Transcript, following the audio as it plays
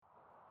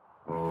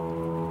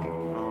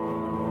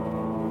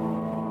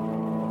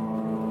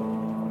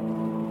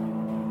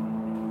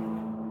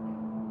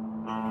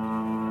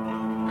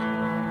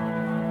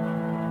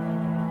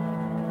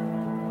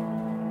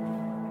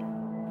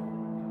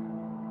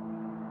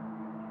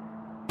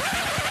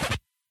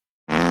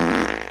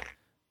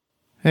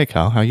Hey,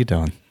 Kyle. How you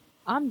doing?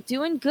 I'm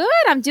doing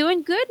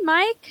good,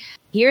 Mike.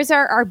 Here's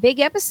our big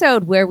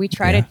episode where we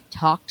try to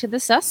talk to the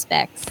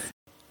suspects.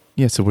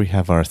 Yeah, so we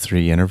have our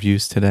 3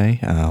 interviews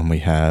today. We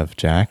have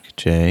Jack,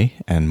 Jay,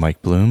 and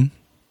Mike Bloom.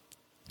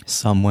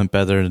 Some went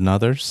better than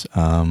others.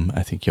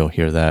 I think you'll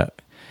hear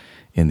that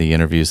in the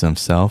interviews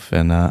themselves,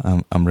 and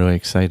I'm really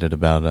excited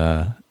about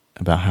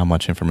how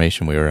much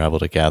information we were able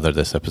to gather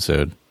this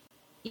episode.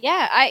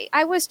 Yeah,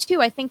 I was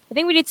too. I think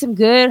we did some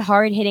good,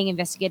 hard-hitting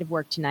investigative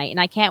work tonight,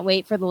 and I can't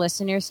wait for the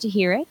listeners to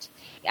hear it.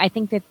 I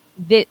think that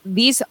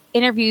these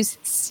interviews,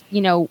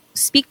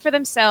 speak for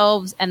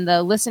themselves, and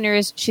the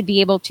listeners should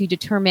be able to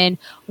determine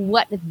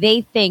what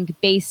they think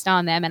based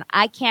on them. And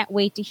I can't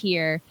wait to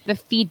hear the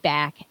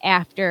feedback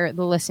after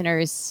the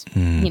listeners,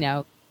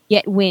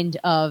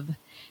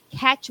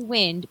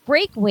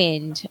 break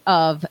wind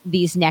of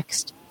these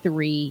next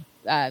 3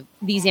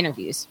 these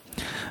interviews.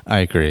 I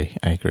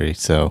agree.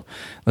 So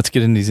let's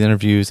get in these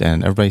interviews,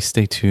 and everybody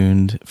stay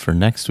tuned for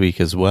next week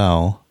as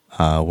well,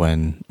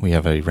 when we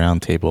have a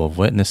roundtable of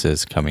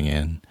witnesses coming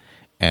in,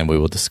 and we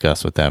will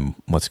discuss with them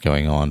what's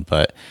going on.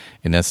 But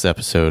in this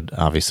episode,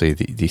 obviously,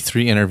 the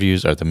 3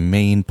 interviews are the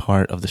main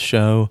part of the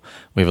show.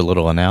 We have a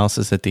little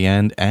analysis at the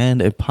end and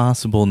a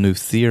possible new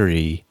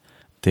theory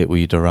that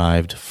we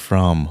derived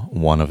from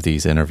one of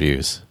these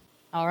interviews.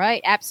 All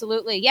right,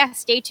 absolutely. Yeah,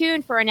 stay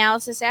tuned for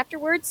analysis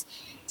afterwards.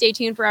 Stay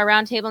tuned for our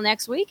roundtable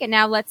next week. And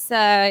now let's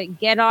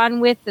get on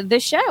with the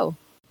show.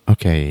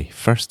 Okay,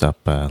 first up,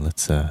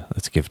 let's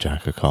give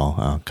Jack a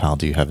call. Kyle,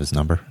 do you have his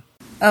number?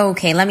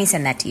 Okay, let me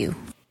send that to you.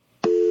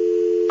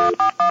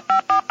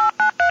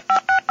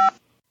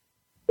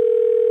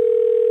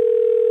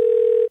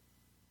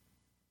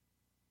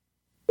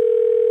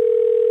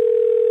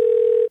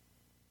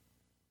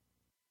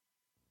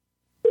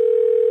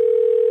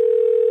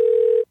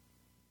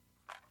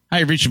 Hi,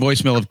 you've reached the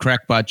voicemail of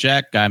Crackpot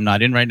Jack. I'm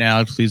not in right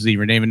now. Please leave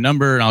your name and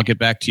number, and I'll get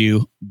back to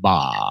you.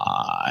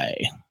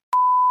 Bye.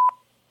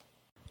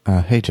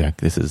 Hey, Jack.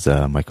 This is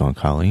Mike and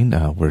Colleen.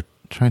 We're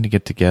trying to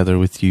get together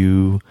with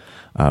you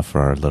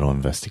for our little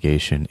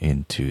investigation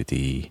into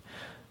the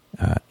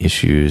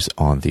issues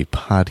on the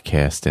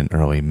podcast in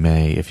early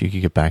May. If you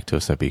could get back to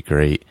us, that'd be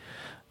great.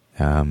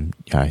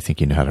 I think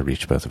you know how to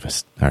reach both of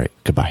us. All right.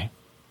 Goodbye.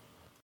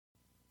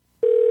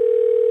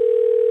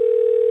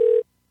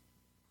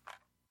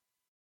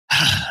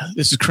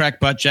 This is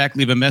Crackpot Jack.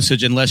 Leave a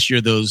message unless you're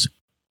those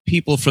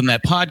people from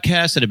that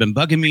podcast that have been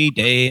bugging me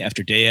day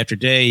after day after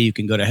day. You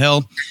can go to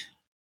hell.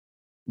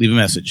 Leave a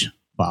message.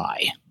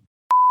 Bye.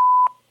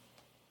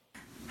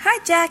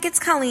 Hi, Jack. It's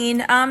Colleen.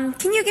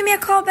 Can you give me a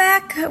call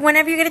back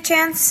whenever you get a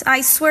chance?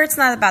 I swear it's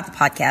not about the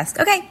podcast.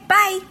 Okay,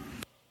 bye.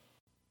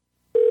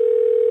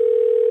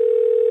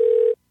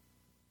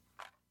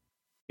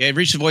 Yeah, I've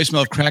reached the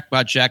voicemail of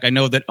Crackpot Jack. I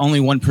know that only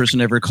one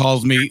person ever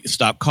calls me.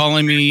 Stop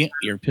calling me.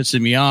 You're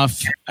pissing me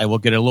off. I will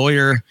get a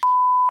lawyer.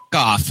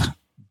 Off.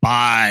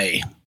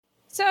 Bye.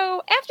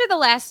 So after the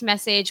last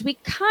message, we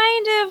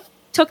kind of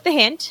took the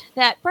hint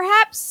that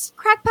perhaps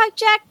Crackpot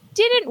Jack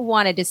didn't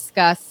want to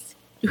discuss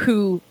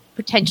who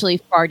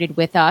potentially farted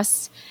with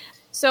us.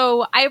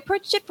 So I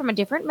approached it from a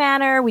different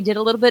manner. We did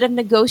a little bit of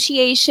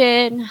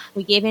negotiation.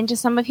 We gave in to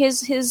some of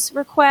his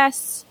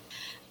requests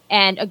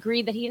and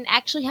agreed that he didn't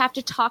actually have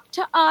to talk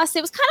to us.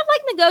 It was kind of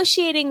like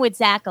negotiating with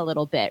Zach a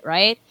little bit,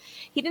 right?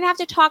 He didn't have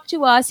to talk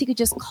to us. He could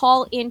just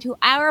call into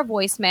our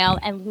voicemail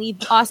and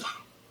leave us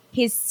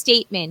his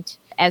statement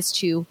as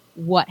to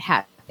what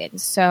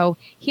happened. So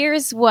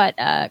here's what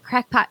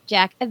Crackpot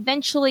Jack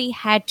eventually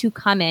had to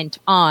comment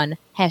on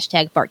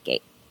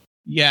 #Fartgate.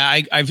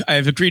 Yeah,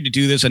 I've agreed to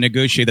do this. I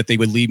negotiate that they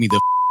would leave me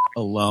the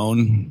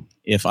alone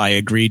if I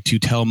agreed to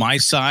tell my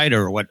side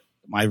or what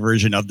my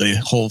version of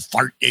the whole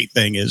Fartgate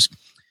thing is.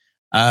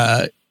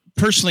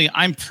 Personally,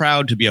 I'm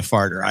proud to be a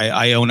farter.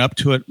 I own up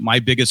to it. My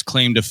biggest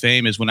claim to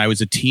fame is when I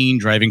was a teen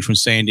driving from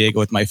San Diego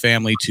with my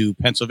family to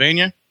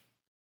Pennsylvania.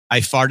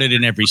 I farted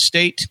in every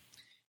state,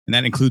 and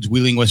that includes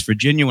Wheeling, West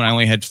Virginia, when I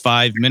only had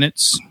 5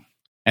 minutes.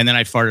 And then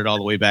I farted all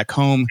the way back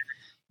home.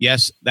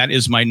 Yes, that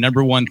is my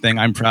number one thing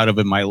I'm proud of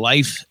in my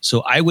life.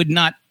 So I would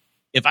not,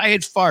 if I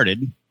had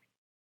farted,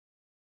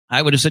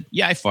 I would have said,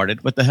 yeah, I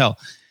farted. What the hell?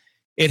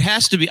 It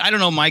has to be, I don't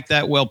know Mike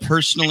that well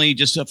personally,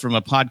 just from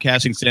a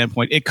podcasting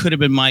standpoint. It could have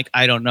been Mike,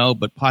 I don't know.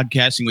 But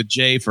podcasting with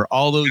Jay for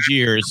all those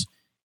years,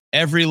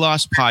 every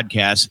Lost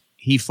podcast,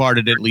 he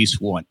farted at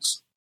least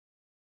once.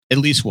 At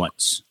least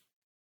once.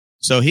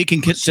 So he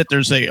can sit there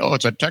and say, oh,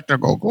 it's a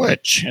technical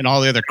glitch and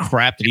all the other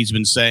crap that he's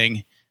been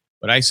saying.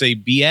 But I say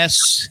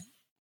BS.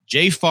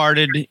 Jay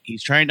farted.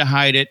 He's trying to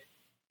hide it.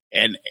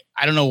 And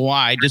I don't know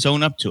why. Just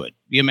own up to it.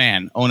 Be a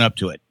man. Own up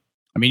to it.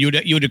 I mean,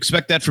 you would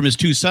expect that from his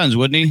 2 sons,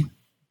 wouldn't he?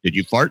 Did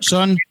you fart,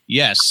 son?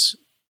 Yes.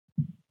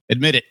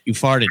 Admit it. You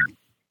farted.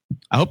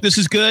 I hope this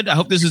is good. I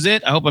hope this is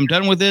it. I hope I'm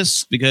done with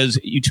this because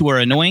you two are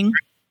annoying.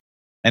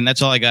 And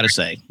that's all I got to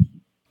say.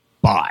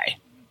 Bye.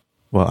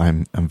 Well,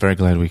 I'm very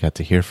glad we got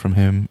to hear from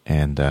him.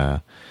 And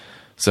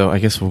so I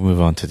guess we'll move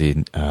on to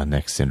the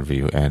next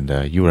interview.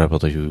 And you were able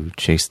to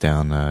chase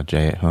down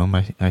Jay at home,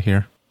 I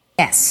hear?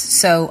 Yes,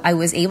 so I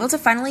was able to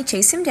finally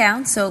chase him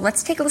down, so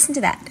let's take a listen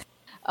to that.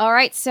 All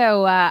right,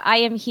 so I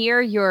am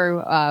here,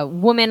 your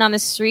woman on the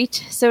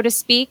street, so to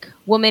speak,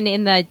 woman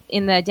in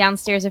the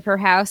downstairs of her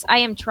house. I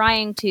am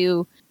trying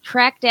to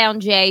track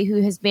down Jay,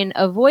 who has been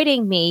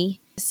avoiding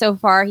me so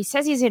far. He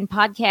says he's in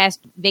podcast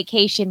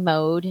vacation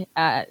mode.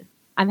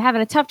 I'm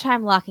having a tough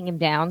time locking him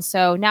down,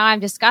 so now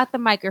I've just got the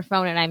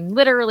microphone, and I'm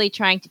literally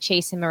trying to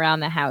chase him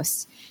around the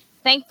house.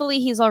 Thankfully,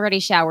 he's already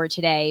showered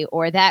today,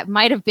 or that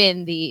might have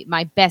been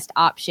my best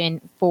option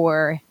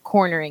for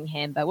cornering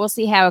him, but we'll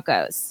see how it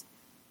goes.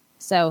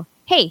 So,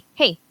 hey,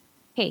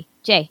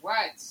 Jay.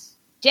 What?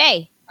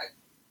 Jay.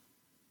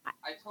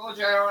 I told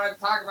you I don't want to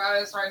talk about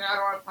this right now. I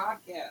don't want a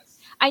podcast.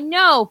 I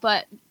know,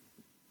 but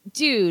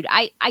dude,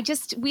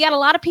 we got a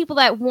lot of people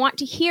that want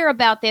to hear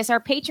about this.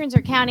 Our patrons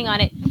are counting on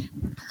it.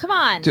 Come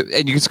on.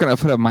 And you're just going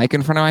to put a mic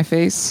in front of my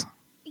face?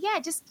 Yeah,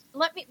 just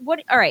let me.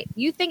 All right,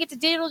 you think it's a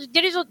digital?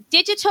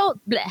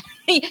 Bleh.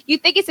 You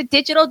think it's a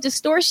digital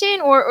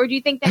distortion, or do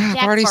you think that Jack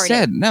I've already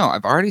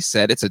farted?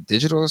 said it's a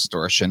digital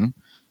distortion,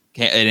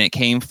 and it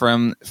came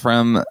from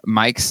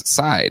Mike's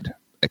side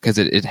because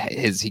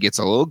he gets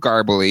a little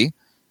garbly,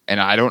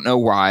 and I don't know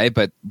why,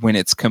 but when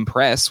it's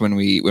compressed, when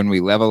we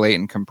levelate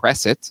and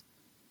compress it,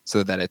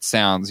 so that it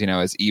sounds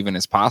as even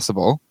as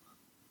possible,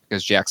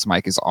 because Jack's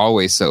mic is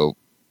always so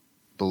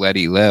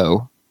bloody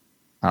low.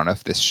 I don't know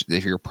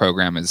if your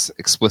program is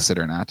explicit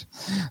or not,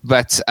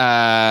 but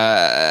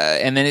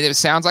and then it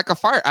sounds like a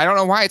fart. I don't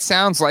know why it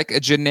sounds like a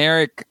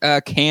generic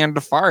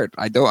canned fart.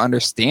 I don't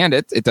understand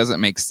it. It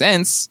doesn't make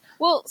sense.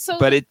 Well,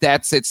 but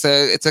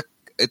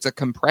it's a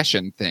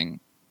compression thing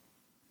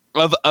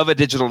of a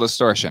digital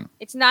distortion.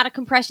 It's not a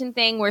compression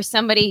thing where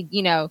somebody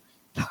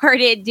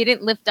farted,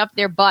 didn't lift up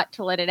their butt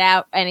to let it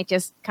out, and it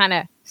just kind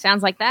of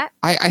sounds like that.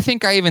 I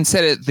think I even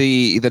said it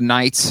the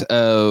night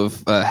of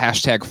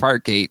hashtag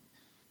Fartgate.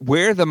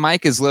 Where the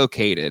mic is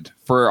located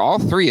for all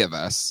three of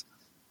us,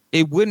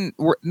 you'd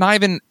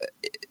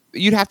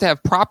have to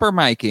have proper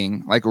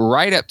miking, like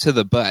right up to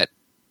the butt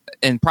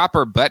and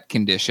proper butt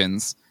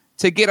conditions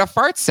to get a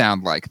fart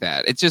sound like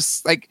that. It's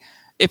just like,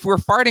 if we're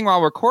farting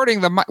while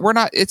recording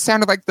it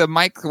sounded like the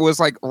mic was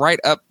like right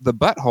up the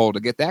butthole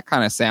to get that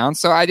kind of sound.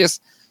 So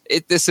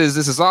this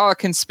is all a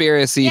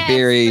conspiracy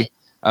theory,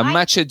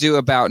 much ado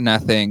about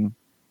nothing.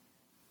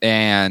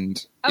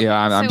 And okay,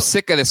 I'm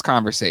sick of this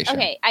conversation.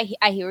 Okay,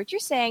 I hear what you're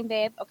saying,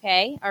 babe.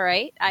 Okay, all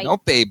right.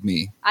 Don't babe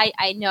me.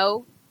 I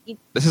know.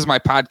 This is my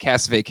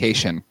podcast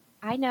vacation.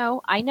 I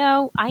know. And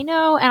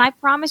I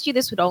promised you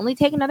this would only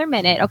take another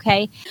minute,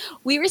 okay?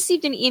 We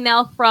received an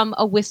email from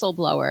a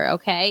whistleblower,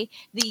 okay?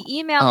 The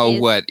email is...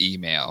 what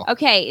email?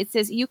 Okay, it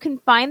says, you can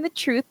find the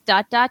truth, ...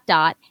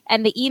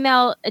 And the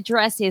email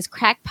address is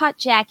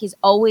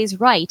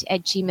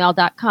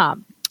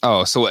crackpotjackisalwaysright@gmail.com.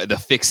 Oh, so the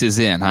fix is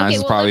in, huh? Okay, This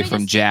is probably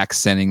from Jack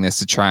sending this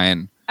to try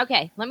and...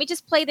 Okay, let me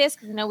just play this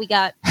because I know we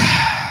got...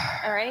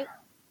 All right.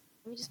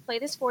 Let me just play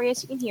this for you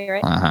so you can hear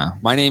it. Uh-huh.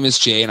 My name is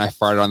Jay, and I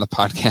farted on the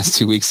podcast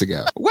 2 weeks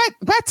ago. What?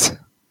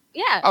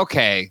 Yeah.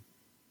 Okay.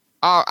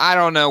 I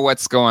don't know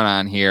what's going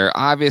on here.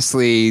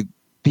 Obviously,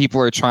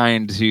 people are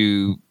trying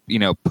to,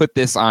 put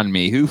this on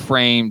me. Who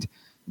framed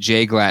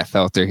Jay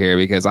Glatfelter here?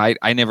 Because I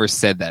never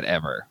said that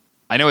ever.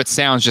 I know it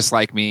sounds just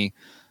like me,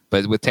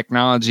 but with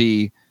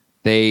technology...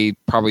 They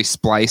probably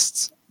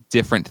spliced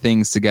different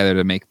things together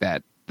to make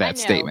that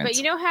statement. But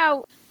you know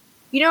how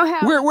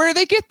where do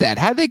they get that?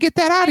 How did they get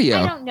that audio?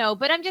 I don't know,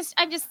 but I'm just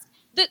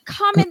the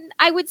common.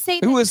 I would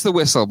say who is the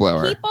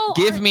whistleblower?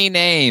 Give me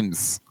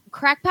names.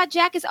 Crackpot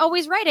Jack is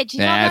always right at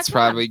gmail.com. That's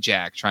probably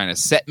Jack trying to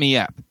set me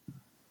up.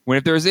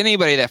 If there's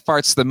anybody that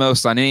farts the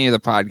most on any of the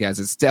podcasts,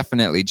 it's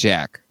definitely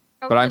Jack.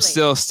 Oh, but really? I'm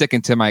still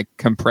sticking to my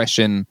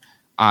compression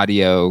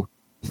audio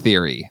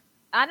theory.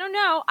 I don't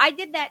know. I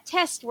did that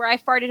test where I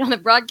farted on the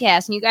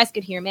broadcast and you guys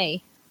could hear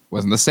me.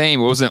 Wasn't the same.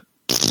 It wasn't.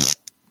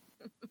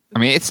 I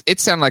mean, it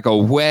sounded like a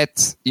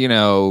wet,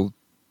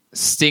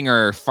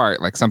 stinger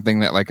fart, like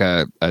something that like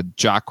a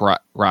jock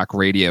rock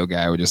radio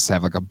guy would just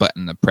have like a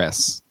button to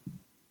press.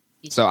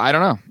 So I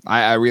don't know.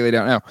 I really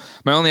don't know.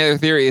 My only other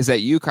theory is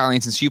that you,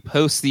 Colleen, since you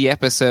post the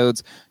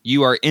episodes,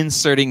 you are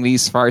inserting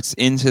these farts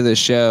into the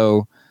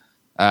show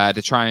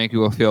to try and make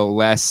people feel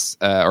less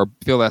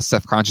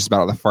self-conscious about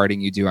all the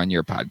farting you do on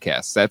your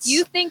podcast.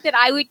 You think that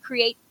I would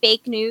create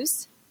fake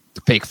news?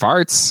 Fake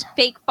farts?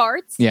 Fake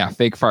farts? Yeah,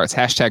 fake farts.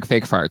 Hashtag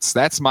fake farts.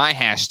 That's my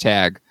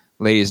hashtag,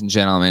 ladies and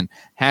gentlemen.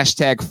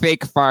 Hashtag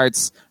fake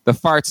farts. The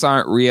farts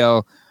aren't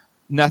real.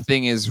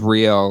 Nothing is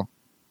real.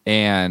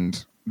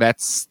 And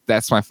that's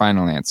my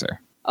final answer.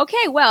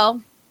 Okay,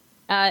 well,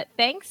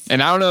 thanks.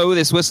 And I don't know who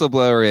this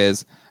whistleblower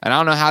is. And I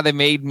don't know how they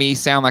made me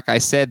sound like I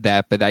said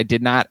that, but I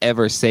did not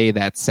ever say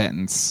that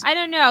sentence. I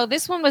don't know.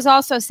 This one was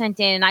also sent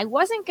in, and I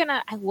wasn't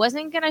gonna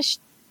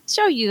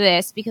show you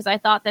this because I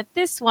thought that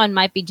this one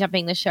might be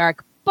jumping the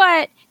shark.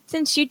 But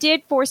since you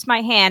did force my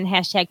hand,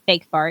 hashtag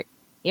fake fart,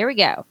 here we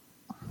go.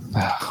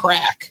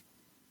 Crack,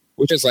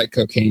 which is like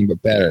cocaine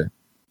but better.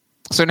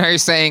 So now you're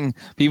saying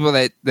people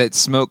that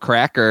smoke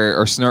crack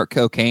or snort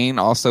cocaine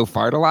also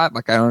fart a lot?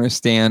 Like I don't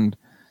understand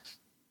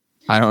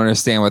I don't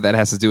understand what that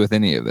has to do with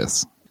any of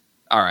this.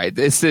 All right,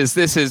 this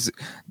is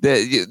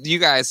you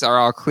guys are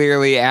all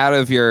clearly out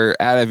of your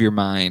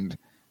mind,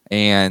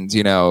 and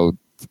I'm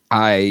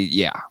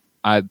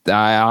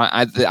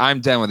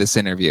done with this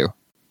interview.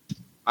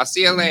 I'll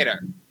see you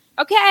later.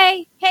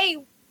 Okay. Hey,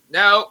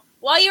 No.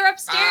 while you're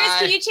upstairs,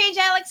 can you change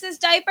Alex's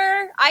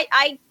diaper?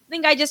 I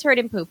think I just heard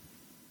him poop.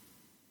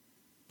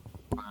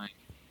 Fine.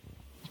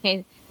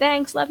 Okay,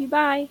 thanks. Love you.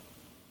 Bye.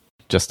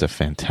 Just a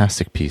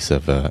fantastic piece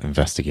of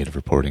investigative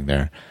reporting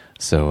there.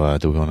 So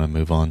do we want to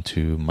move on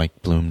to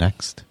Mike Bloom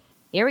next?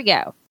 Here we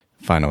go.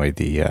 Finally,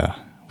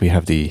 we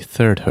have the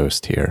third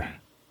host here.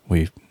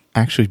 We've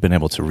actually been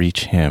able to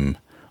reach him,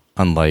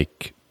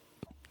 unlike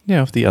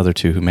the other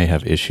two who may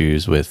have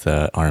issues with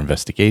our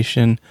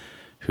investigation,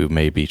 who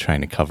may be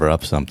trying to cover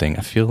up something.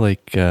 I feel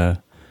like we're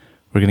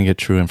going to get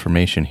true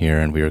information here,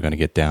 and we are going to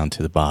get down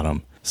to the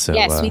bottom. So,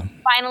 yes, we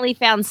finally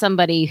found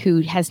somebody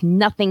who has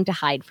nothing to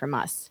hide from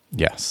us.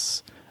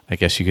 Yes. I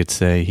guess you could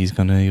say he's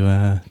going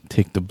to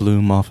take the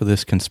bloom off of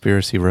this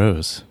conspiracy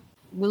rose.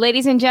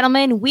 Ladies and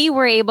gentlemen, we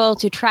were able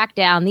to track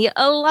down the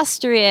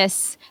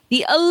illustrious,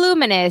 the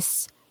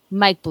illuminous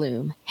Mike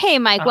Bloom. Hey,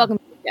 Mike, welcome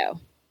to the show.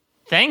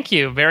 Thank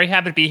you. Very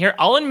happy to be here.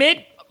 I'll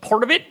admit,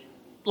 part of it,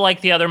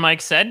 like the other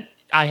Mike said,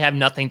 I have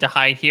nothing to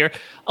hide here.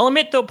 I'll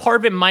admit, though,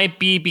 part of it might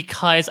be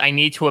because I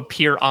need to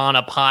appear on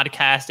a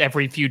podcast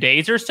every few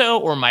days or so,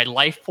 or my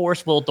life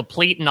force will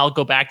deplete and I'll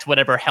go back to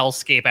whatever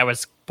hellscape I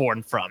was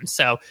born from.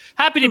 So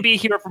happy to be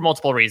here for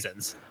multiple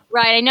reasons.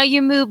 Right. I know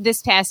you moved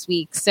this past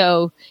week,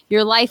 so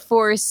your life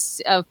force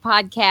of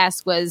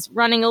podcast was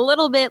running a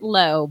little bit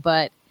low.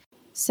 But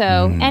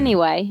so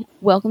anyway,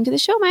 welcome to the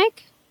show,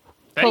 Mike.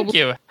 Thank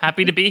you.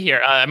 Happy to be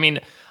here.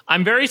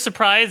 I'm very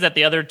surprised that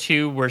the other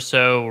two were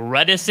so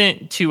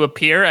reticent to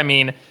appear. I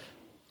mean,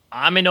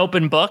 I'm an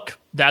open book.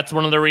 That's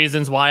one of the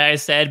reasons why I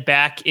said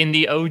back in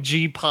the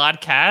OG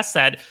podcast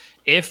that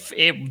if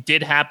it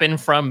did happen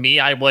from me,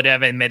 I would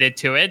have admitted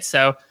to it.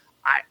 So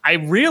I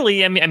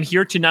really am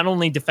here to not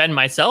only defend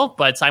myself,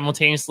 but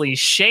simultaneously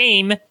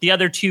shame the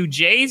other two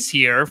J's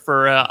here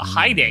for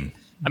hiding.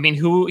 I mean,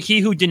 he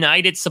who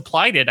denied it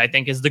supplied it, I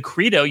think, is the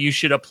credo you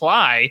should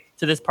apply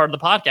to this part of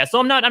the podcast. So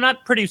I'm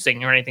not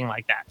producing or anything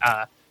like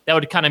that. That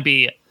would kind of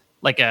be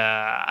like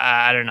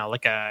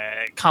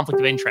a conflict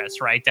of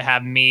interest, right? To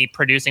have me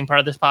producing part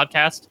of this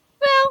podcast.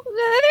 Well,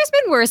 there's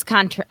been worse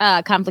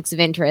conflicts of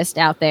interest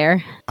out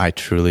there. I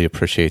truly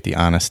appreciate the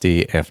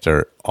honesty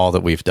after all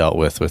that we've dealt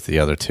with the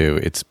other two.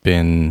 It's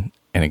been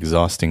an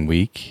exhausting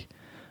week.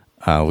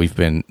 We've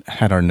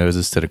had our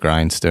noses to the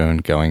grindstone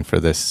going for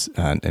this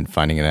and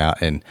finding it out.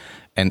 And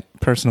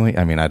personally,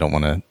 I mean, I don't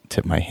want to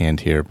tip my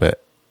hand here,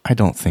 but I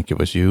don't think it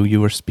was you.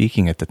 You were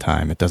speaking at the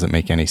time. It doesn't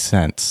make any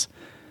sense.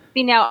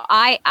 See, now,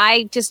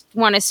 I just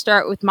want to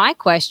start with my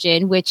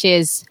question, which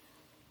is,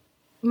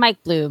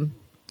 Mike Bloom,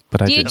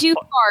 did you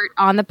fart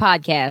on the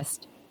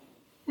podcast?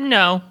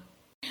 No.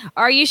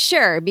 Are you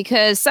sure?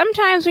 Because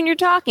sometimes when you're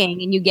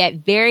talking and you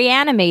get very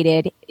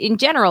animated, in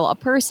general, a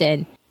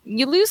person,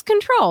 you lose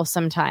control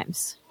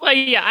sometimes. Well,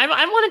 yeah,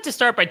 I wanted to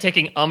start by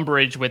taking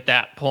umbrage with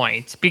that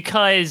point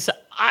because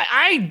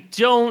I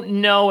don't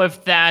know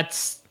if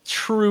that's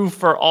true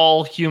for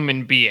all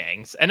human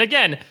beings. And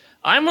again,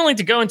 I'm willing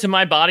to go into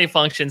my body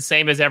function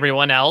same as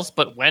everyone else,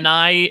 but when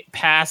I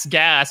pass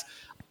gas,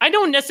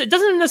 it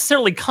doesn't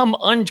necessarily come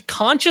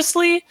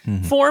unconsciously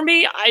for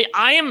me.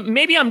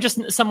 I'm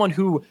just someone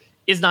who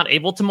is not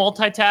able to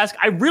multitask.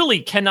 I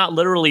really cannot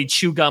literally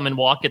chew gum and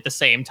walk at the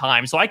same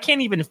time. So I can't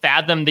even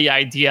fathom the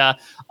idea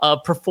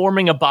of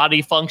performing a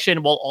body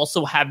function while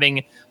also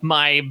having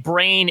my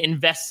brain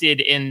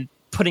invested in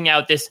putting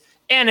out this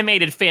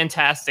animated,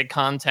 fantastic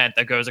content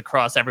that goes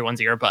across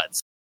everyone's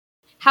earbuds.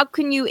 How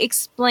can you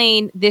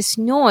explain this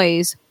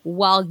noise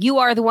while you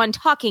are the one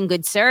talking,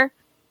 good sir?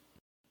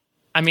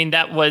 I mean,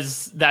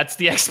 that's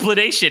the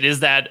explanation,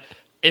 is that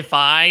if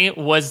I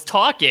was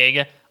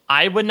talking,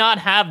 I would not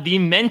have the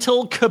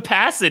mental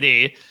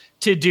capacity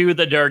to do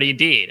the dirty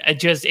deed.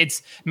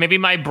 It's maybe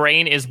my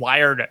brain is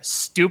wired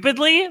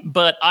stupidly,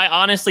 but I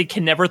honestly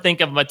can never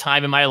think of a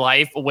time in my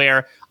life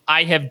where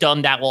I have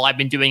done that while I've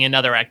been doing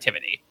another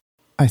activity.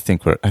 I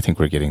think we're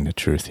getting the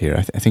truth here.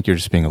 I think you're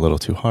just being a little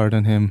too hard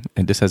on him,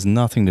 and this has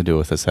nothing to do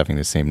with us having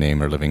the same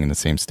name or living in the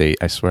same state.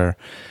 I swear.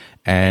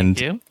 And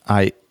Thank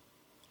you.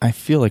 I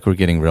feel like we're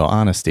getting real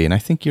honesty, and I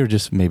think you're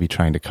just maybe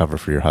trying to cover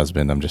for your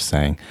husband. I'm just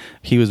saying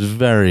he was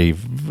very,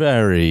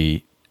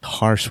 very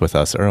harsh with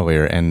us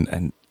earlier,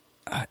 and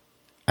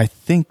I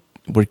think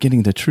we're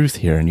getting the truth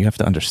here, and you have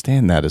to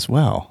understand that as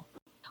well.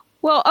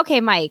 Well, okay,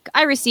 Mike,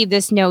 I received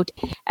this note,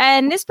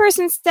 and this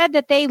person said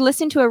that they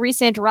listened to a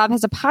recent Rob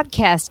Has a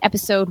Podcast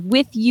episode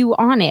with you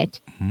on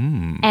it,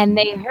 and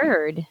they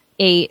heard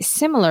a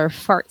similar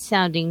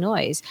fart-sounding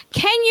noise.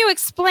 Can you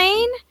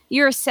explain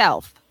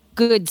yourself,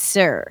 good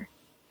sir?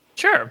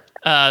 Sure.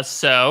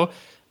 So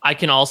I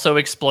can also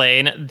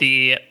explain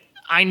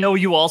I know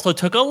you also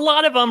took a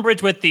lot of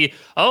umbrage with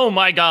oh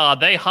my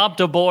God, they hopped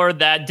aboard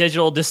that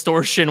digital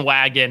distortion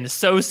wagon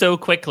so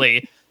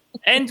quickly.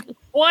 And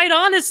quite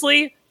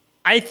honestly,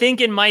 I think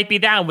it might be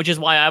that, which is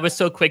why I was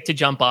so quick to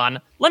jump on.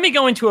 Let me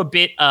go into a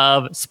bit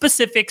of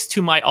specifics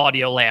to my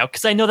audio layout,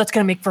 because I know that's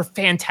going to make for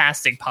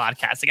fantastic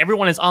podcasting.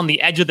 Everyone is on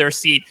the edge of their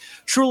seat,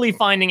 truly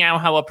finding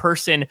out how a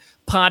person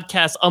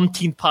podcasts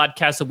umpteenth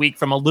podcasts a week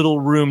from a little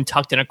room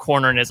tucked in a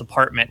corner in his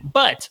apartment.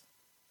 But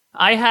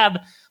I have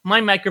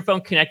my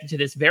microphone connected to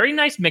this very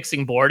nice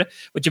mixing board,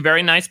 which a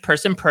very nice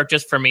person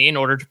purchased for me in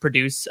order to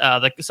produce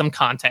some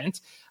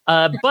content.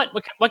 But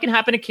what can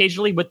happen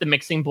occasionally with the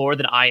mixing board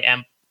that I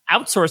am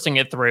outsourcing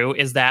it through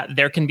is that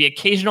there can be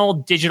occasional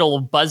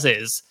digital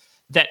buzzes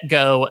that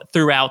go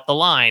throughout the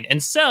line.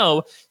 And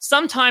so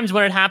sometimes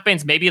when it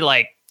happens, maybe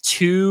like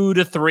 2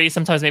 to 3,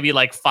 sometimes maybe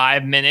like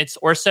 5 minutes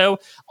or so,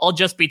 I'll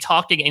just be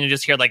talking and you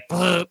just hear like,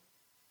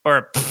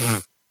 or,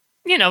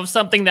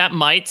 something that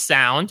might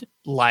sound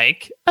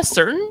like a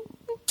certain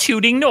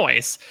tooting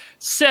noise.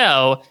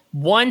 So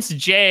once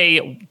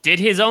Jay did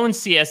his own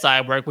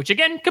CSI work, which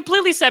again,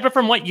 completely separate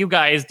from what you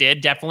guys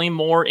did, definitely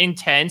more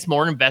intense,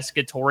 more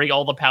investigatory,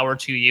 all the power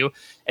to you,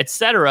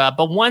 etc.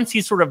 But once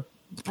he sort of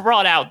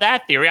brought out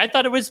that theory, I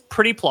thought it was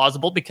pretty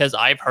plausible because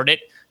I've heard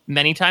it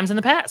many times in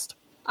the past.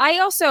 I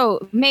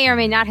also may or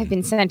may not have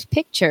been sent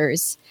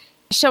pictures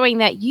showing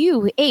that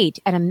you ate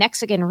at a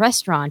Mexican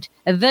restaurant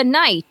the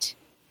night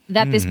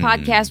that this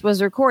podcast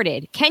was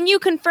recorded. Can you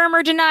confirm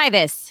or deny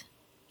this?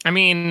 I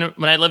mean,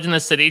 when I lived in the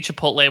city,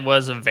 Chipotle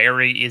was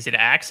very easy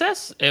to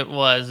access. It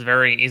was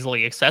very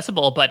easily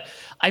accessible, but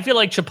I feel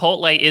like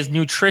Chipotle is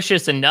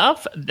nutritious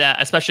enough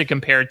that, especially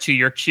compared to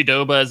your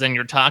Qdobas and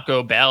your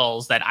Taco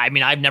Bells, that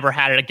I've never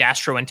had a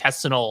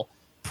gastrointestinal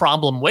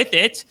problem with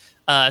it.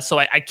 So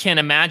I can't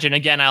imagine.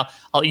 Again,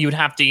 you would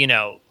have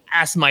to,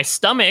 ask my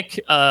stomach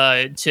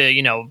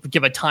to,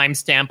 give a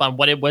timestamp on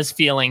what it was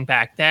feeling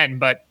back then.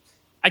 But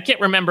I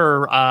can't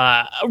remember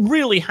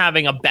really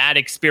having a bad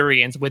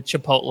experience with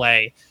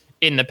Chipotle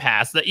in the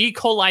past. The E.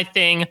 coli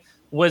thing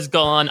was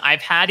gone.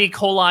 I've had E.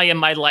 coli in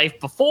my life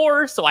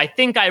before, so I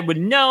think I would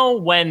know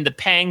when the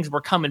pangs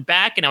were coming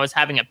back and I was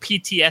having a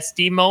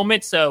PTSD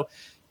moment. So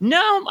no,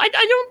 I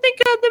don't think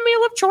the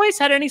meal of choice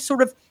had any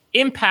sort of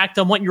impact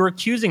on what you're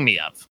accusing me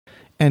of.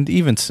 And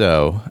even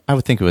so, I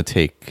would think it would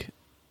take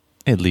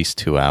at least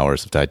 2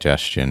 hours of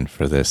digestion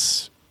for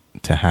this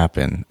to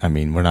happen. I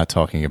mean, we're not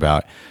talking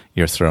about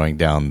you're throwing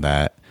down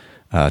that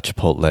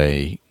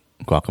Chipotle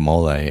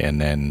guacamole and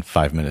then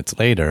 5 minutes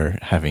later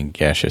having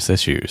gaseous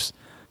issues.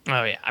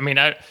 Oh, yeah. I mean,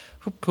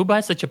 who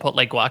buys the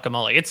Chipotle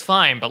guacamole? It's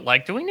fine, but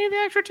do we need the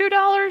extra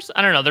 $2?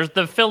 I don't know. There's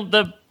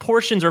the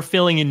portions are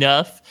filling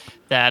enough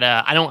that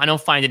I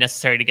don't find it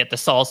necessary to get the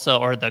salsa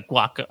or the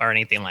guac or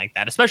anything like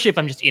that, especially if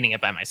I'm just eating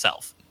it by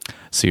myself.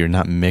 So you're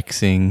not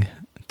mixing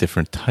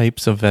different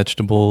types of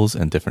vegetables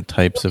and different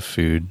types of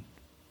food?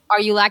 Are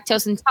you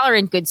lactose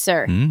intolerant, good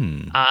sir?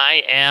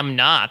 I am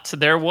not.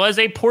 There was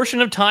a portion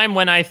of time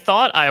when I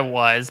thought I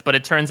was, but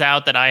it turns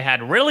out that I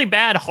had really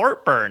bad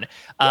heartburn.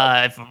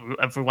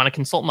 If we want to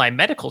consult my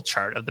medical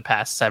chart of the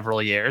past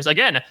several years,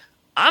 again,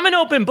 I'm an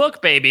open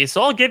book, baby,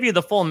 so I'll give you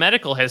the full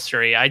medical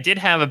history. I did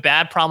have a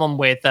bad problem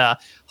with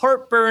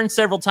heartburn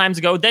several times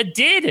ago that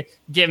did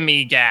give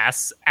me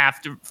gas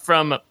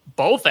from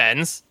both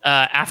ends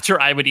after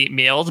I would eat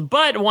meals.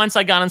 But once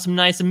I got on some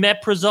nice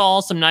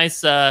omeprazole, some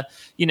nice, nice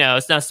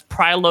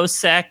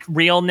Prilosec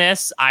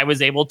realness, I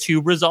was able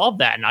to resolve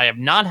that, and I have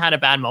not had a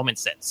bad moment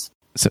since.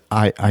 So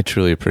I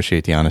truly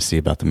appreciate the honesty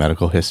about the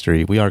medical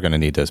history. We are going to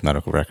need those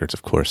medical records,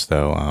 of course,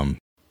 though.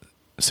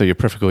 So you're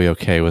perfectly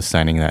okay with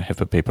signing that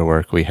HIPAA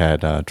paperwork we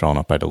had drawn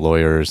up by the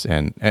lawyers,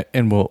 and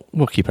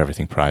we'll keep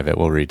everything private.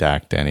 We'll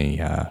redact any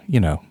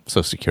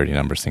Social Security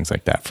numbers, things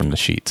like that from the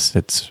sheets.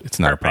 It's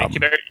not a problem. You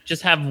better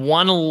just have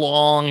one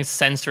long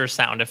censor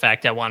sound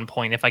effect at one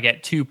point if I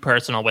get too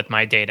personal with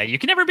my data. You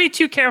can never be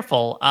too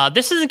careful.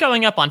 This isn't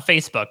going up on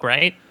Facebook,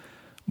 right?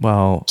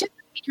 Well, Just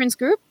the patrons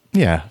group?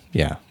 Yeah.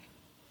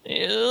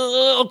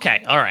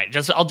 Okay, all right.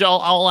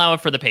 I'll allow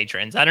it for the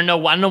patrons. I don't know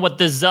what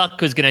the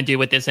Zuck is going to do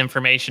with this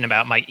information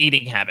about my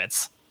eating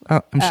habits.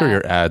 I'm sure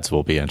your ads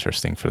will be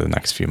interesting for the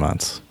next few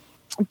months.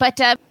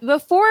 But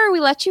before we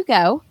let you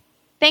go,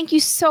 thank you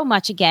so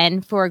much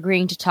again for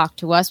agreeing to talk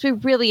to us. We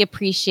really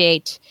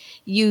appreciate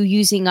you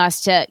using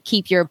us to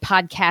keep your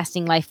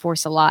podcasting life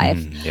force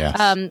alive. Yes.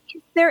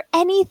 Is there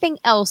anything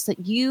else that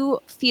you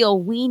feel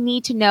we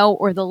need to know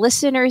or the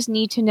listeners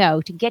need to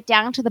know to get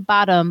down to the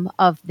bottom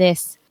of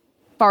this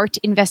fart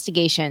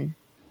investigation?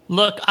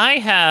 Look, I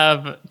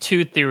have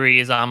 2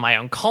 theories on my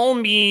own. Call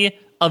me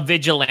a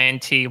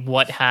vigilante,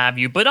 what have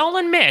you, but I'll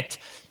admit,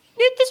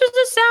 this was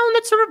a sound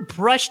that sort of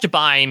brushed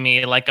by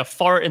me like a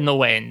fart in the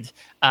wind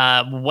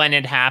when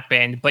it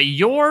happened. But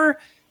your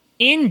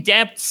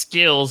in-depth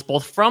skills,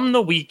 both from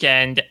the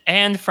weekend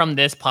and from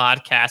this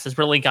podcast, has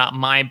really got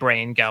my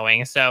brain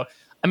going. So,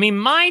 I mean,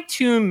 my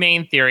 2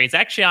 main theories,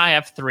 actually, I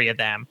have 3 of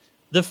them.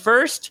 The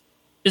first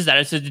is that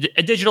it's a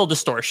digital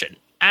distortion,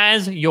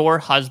 as your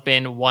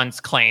husband once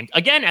claimed.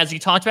 Again, as you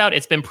talked about,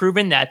 it's been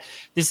proven that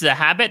this is a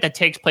habit that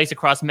takes place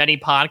across many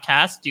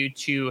podcasts due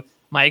to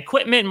my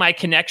equipment, my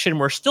connection,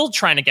 we're still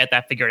trying to get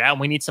that figured out.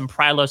 We need some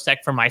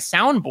Prilosec for my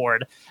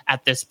soundboard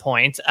at this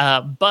point.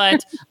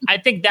 But I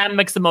think that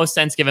makes the most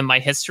sense given my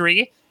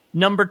history.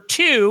 Number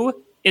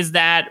two is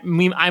that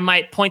I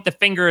might point the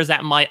fingers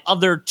at my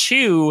other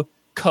two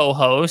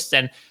co-hosts,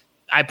 and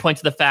I point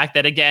to the fact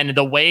that, again,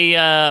 the way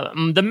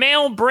the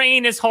male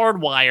brain is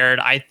hardwired,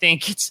 I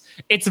think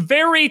it's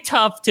very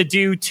tough to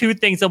do two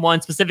things at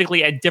once,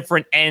 specifically at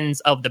different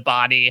ends of the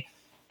body.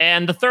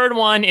 And the third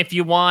one, if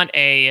you want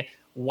a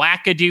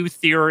wackadoo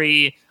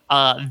theory,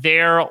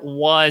 there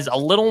was a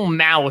little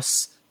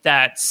mouse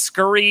that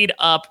scurried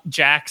up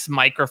Jack's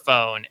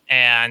microphone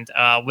and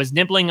was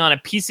nibbling on a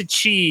piece of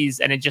cheese,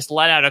 and it just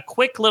let out a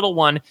quick little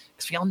one,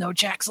 because we all know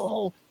Jack's a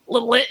little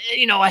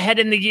ahead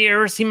in the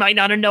years. He might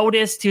not have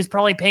noticed. He was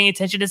probably paying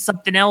attention to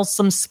something else,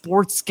 some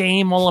sports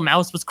game, while a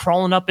mouse was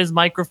crawling up his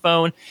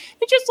microphone.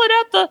 It just let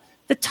out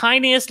the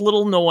tiniest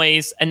little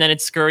noise, and then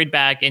it scurried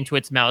back into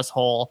its mouse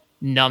hole,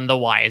 none the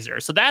wiser.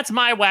 So that's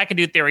my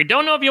wackadoo theory.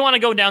 Don't know if you want to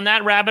go down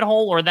that rabbit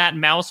hole or that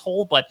mouse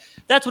hole, but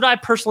that's what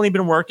I've personally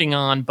been working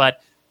on.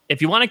 But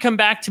if you want to come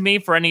back to me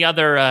for any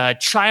other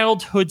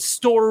childhood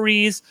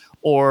stories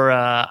or,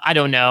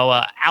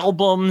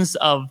 albums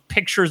of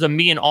pictures of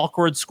me in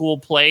awkward school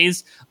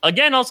plays,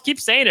 again, I'll keep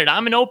saying it.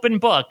 I'm an open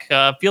book.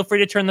 Feel free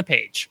to turn the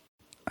page.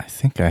 I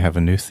think I have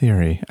a new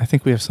theory. I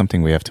think we have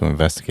something we have to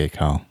investigate,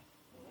 Kyle.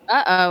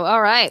 Uh-oh.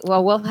 All right.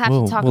 Well, we'll have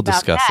to talk about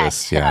discuss that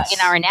this, yes. in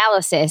our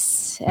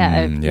analysis,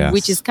 yes.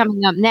 which is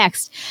coming up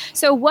next.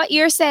 So what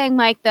you're saying,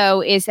 Mike,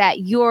 though, is that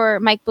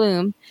Mike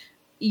Bloom,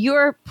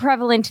 your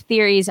prevalent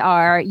theories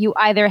are you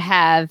either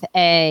have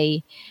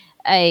a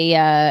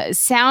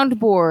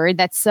soundboard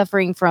that's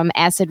suffering from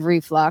acid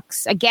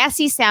reflux, a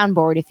gassy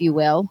soundboard, if you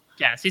will.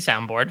 Gassy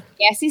soundboard,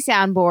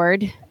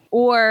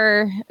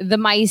 or the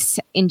mice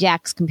in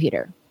Jack's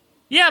computer.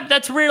 Yeah,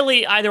 that's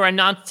really either a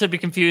not to be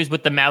confused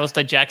with the mouse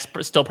that Jack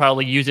still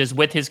probably uses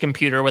with his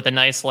computer with a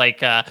nice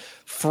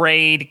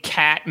frayed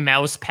cat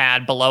mouse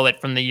pad below it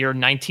from the year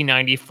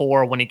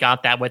 1994 when he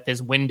got that with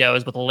his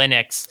Windows with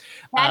Linux.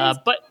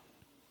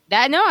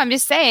 I'm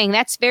just saying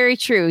that's very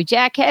true.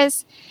 Jack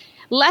has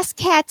less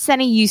cats than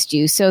he used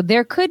to, so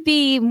there could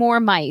be more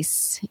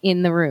mice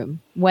in the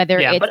room.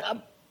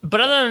 But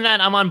other than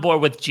that, I'm on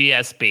board with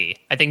GSB.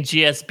 I think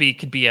GSB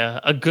could be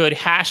a good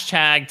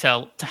hashtag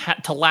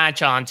to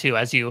latch onto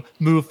as you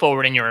move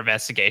forward in your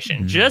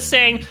investigation. Just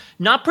saying,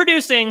 not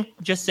producing,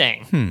 just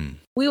saying.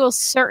 We will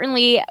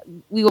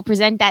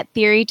present that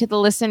theory to the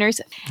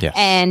listeners, yes.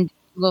 And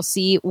we'll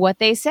see what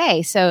they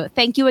say. So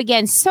thank you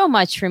again so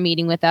much for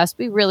meeting with us.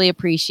 We really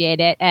appreciate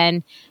it.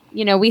 And,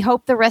 we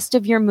hope the rest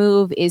of your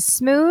move is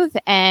smooth,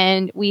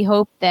 and we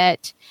hope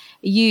that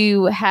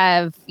you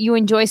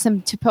enjoy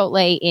some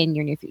Chipotle in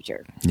your near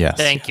future. Yes.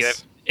 Thank you.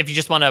 If you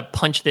just want to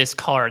punch this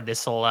card,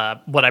 this will,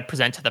 what I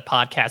present to the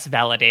podcast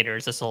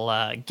validators, this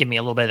will give me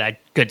a little bit of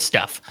that good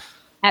stuff.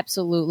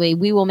 Absolutely.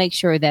 We will make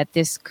sure that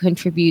this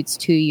contributes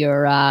to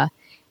your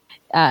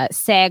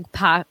SAG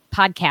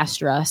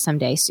podcastra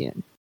someday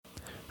soon.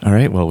 All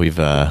right. Well, we've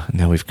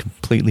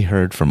completely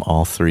heard from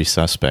all three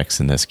suspects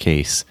in this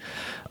case.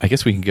 I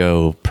guess we can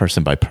go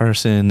person by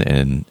person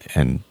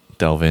and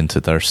delve into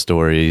their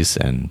stories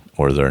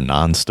or their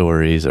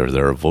non-stories or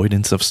their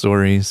avoidance of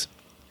stories.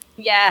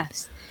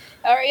 Yes.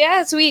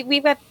 So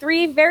we've got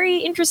three very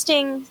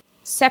interesting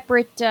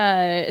separate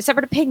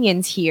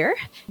opinions here.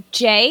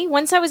 Jay,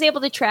 once I was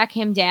able to track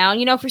him down,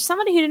 for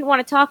somebody who didn't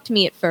want to talk to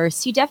me at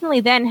first, he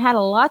definitely then had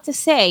a lot to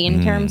say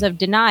in terms of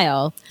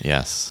denial.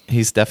 Yes,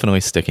 he's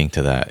definitely sticking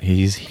to that.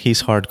 He's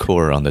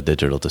hardcore on the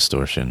digital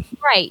distortion.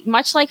 Right.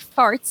 Much like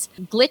farts,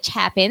 glitch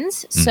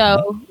happens.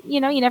 So, you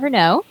never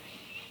know.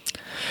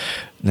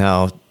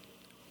 Now,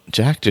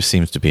 Jack just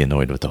seems to be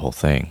annoyed with the whole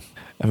thing.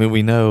 I mean,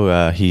 we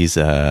know he's,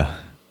 a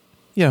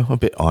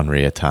bit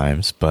ornery at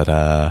times,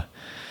 but,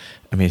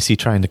 is he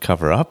trying to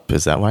cover up?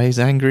 Is that why he's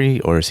angry?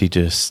 Or is he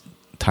just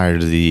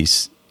tired of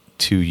these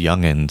two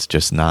youngins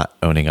just not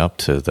owning up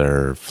to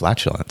their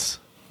flatulence?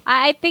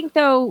 I think,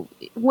 though,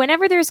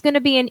 whenever there's going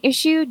to be an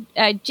issue,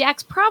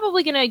 Jack's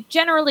probably going to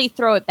generally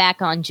throw it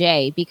back on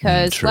Jay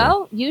because,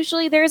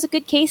 usually there's a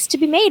good case to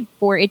be made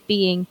for it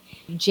being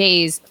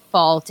Jay's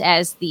fault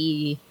as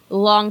the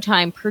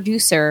longtime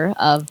producer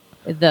of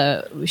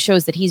the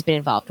shows that he's been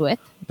involved with.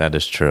 That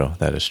is true.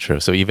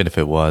 So even if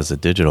it was a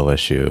digital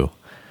issue,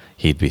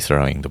 he'd be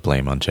throwing the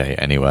blame on Jay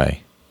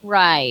anyway.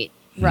 Right.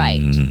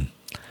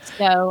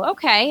 So,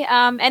 okay.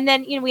 And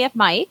then, we have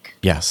Mike.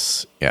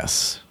 Yes.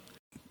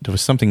 There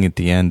was something at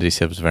the end he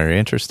said was very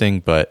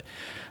interesting, but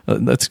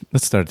let's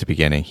start at the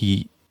beginning.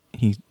 He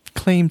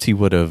claimed he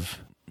would have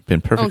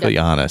been perfectly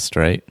honest,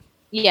 right?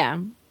 Yeah.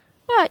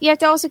 But you have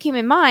to also keep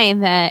in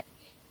mind that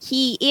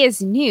he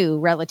is new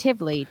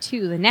relatively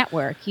to the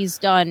network. He's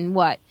done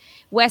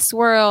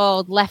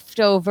Westworld,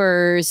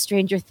 Leftovers,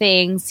 Stranger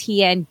Things.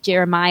 He and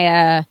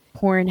Jeremiah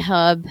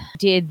Pornhub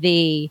did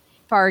the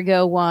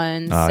Fargo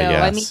one.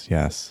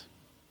 Yes.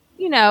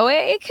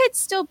 It could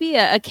still be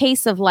a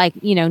case of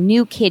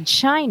new kid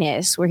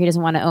shyness where he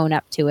doesn't want to own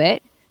up to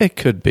it. It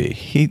could be.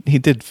 He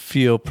did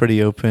feel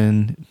pretty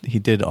open. He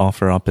did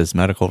offer up his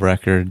medical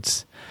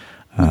records.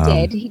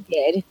 He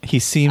did. He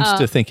seems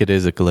to think it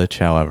is a glitch,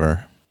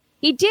 however.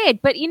 He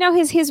did, but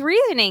his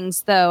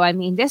reasonings, though. I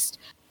mean,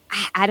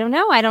 I don't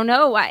know.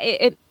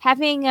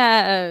 Having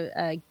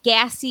a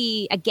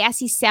gassy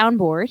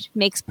soundboard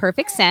makes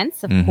perfect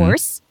sense, of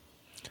course.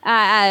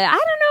 I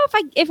don't know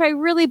if I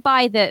really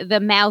buy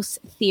the mouse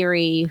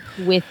theory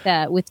with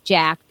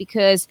Jack,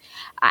 because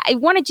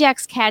one of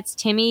Jack's cats,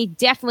 Timmy,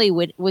 definitely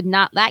would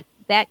not.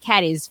 That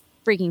cat is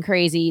freaking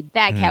crazy.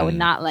 That cat would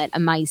not let a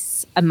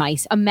mouse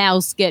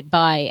get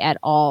by at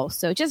all.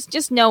 So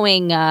just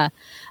knowing a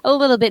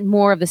little bit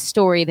more of the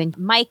story than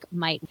Mike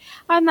might,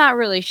 I'm not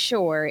really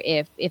sure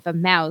if a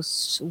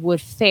mouse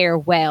would fare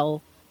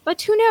well.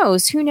 But who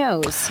knows?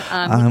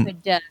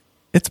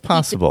 It's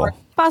possible.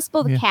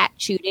 The cat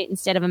chewed it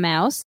instead of a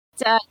mouse.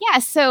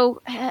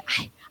 So I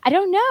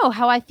don't know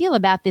how I feel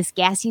about this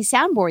gassy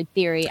soundboard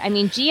theory. I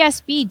mean,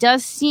 GSB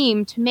does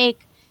seem to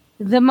make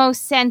the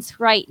most sense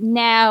right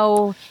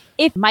now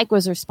if Mike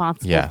was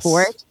responsible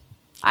for it.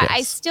 Yes.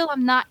 I still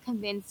am not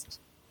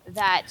convinced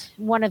that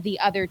one of the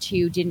other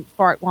two didn't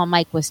fart while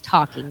Mike was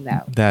talking,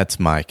 though. That's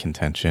my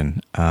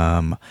contention.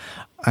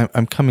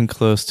 I'm coming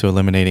close to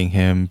eliminating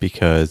him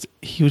because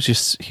he was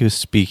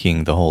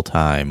speaking the whole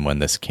time when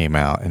this came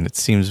out, and it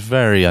seems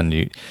very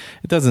It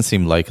doesn't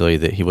seem likely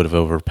that he would have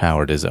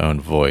overpowered his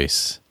own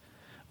voice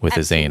with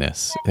his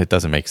anus. It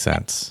doesn't make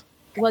sense.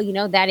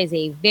 Well, that is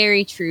a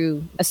very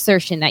true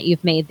assertion that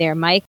you've made there,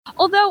 Mike.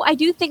 Although I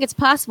do think it's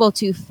possible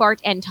to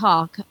fart and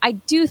talk, I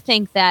do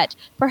think that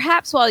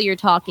perhaps while you're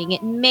talking,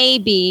 it may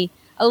be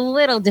a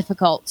little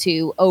difficult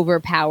to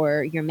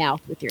overpower your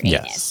mouth with your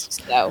anus.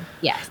 So,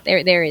 yes,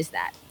 there is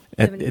that.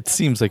 It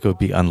seems like it would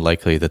be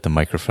unlikely that the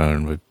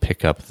microphone would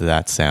pick up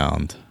that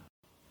sound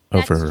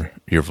over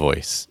your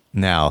voice.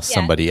 Now,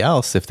 somebody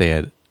else, if they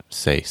had,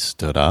 say,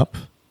 stood up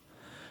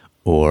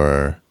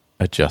or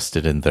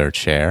adjusted in their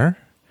chair,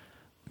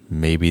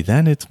 maybe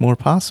then it's more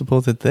possible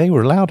that they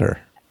were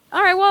louder.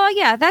 All right, well,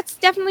 yeah, that's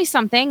definitely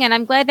something, and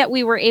I'm glad that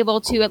we were able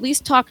to at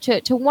least talk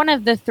to one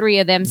of the three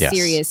of them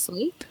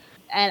seriously.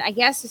 And I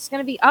guess it's going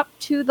to be up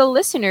to the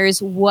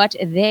listeners what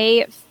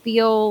they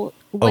feel,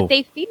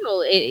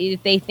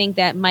 if they think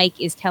that Mike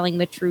is telling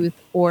the truth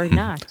or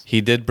not. He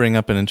did bring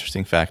up an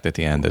interesting fact at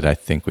the end that I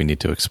think we need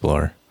to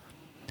explore.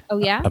 Oh,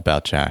 yeah?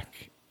 About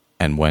Jack.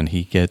 And when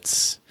he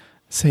gets,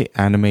 say,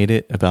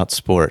 animated about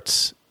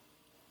sports,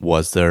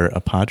 was there a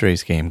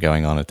Padres game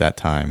going on at that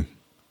time?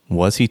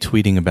 Was he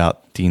tweeting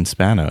about Dean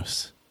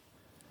Spanos?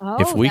 Oh,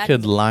 if we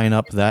could line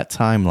up that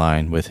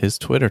timeline with his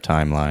Twitter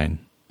timeline,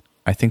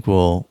 I think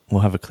we'll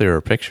have a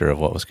clearer picture of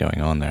what was going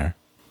on there.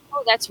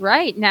 Oh, that's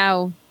right.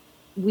 Now,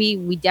 we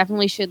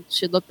definitely should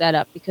look that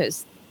up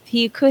because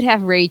he could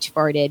have rage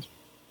farted.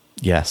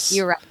 Yes.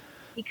 You're right.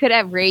 He could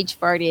have rage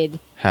farted.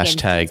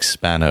 Hashtag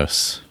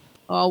Spanos.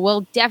 Oh,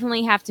 we'll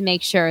definitely have to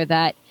make sure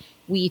that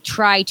we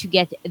try to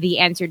get the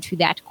answer to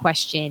that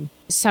question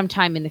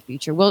sometime in the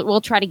future.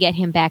 We'll try to get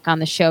him back on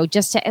the show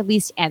just to at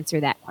least answer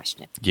that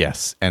question.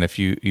 Yes. And if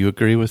you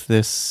agree with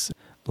this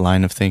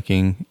line of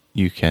thinking,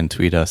 you can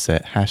tweet us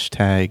at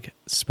hashtag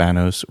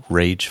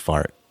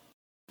SpanosRageFart.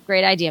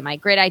 Great idea,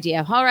 Mike. Great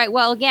idea. All right.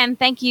 Well, again,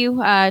 thank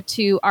you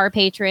to our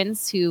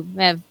patrons who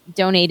have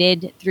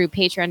donated through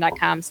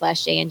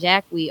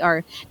patreon.com/JayandJack. We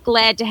are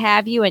glad to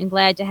have you and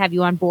glad to have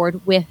you on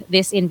board with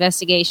this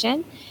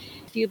investigation.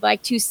 If you'd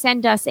like to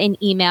send us an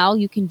email,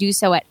 you can do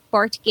so at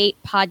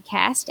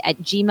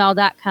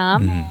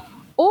fartgatepodcast@gmail.com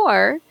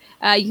or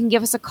you can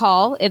give us a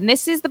call. And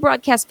this is the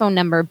broadcast phone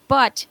number,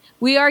 but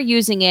we are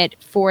using it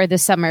for the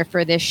summer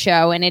for this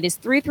show, and it is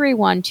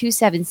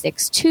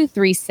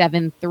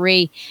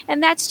 331-276-2373.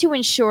 And that's to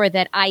ensure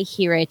that I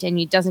hear it and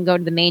it doesn't go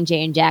to the main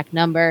Jay and Jack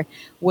number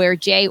where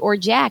Jay or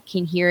Jack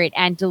can hear it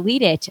and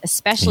delete it,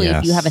 especially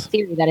if you have a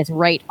theory that is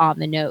right on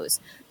the nose.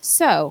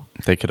 So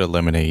they could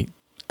eliminate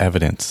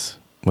evidence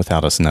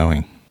without us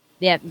knowing.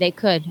 Yeah, they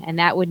could, and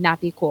that would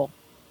not be cool.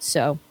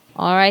 So,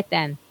 all right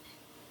then.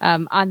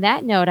 On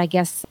that note, I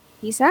guess,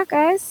 peace out,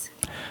 guys.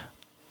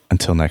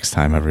 Until next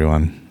time,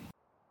 everyone.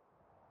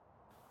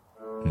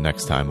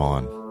 Next time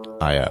on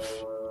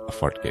IF, a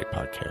Fartgate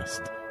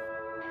podcast.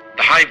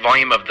 The high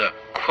volume of the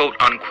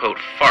quote-unquote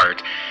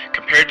fart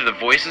compared to the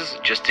voices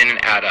just didn't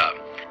add up.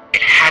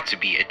 It had to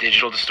be a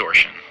digital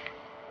distortion.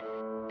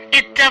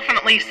 It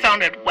definitely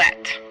sounded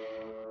wet.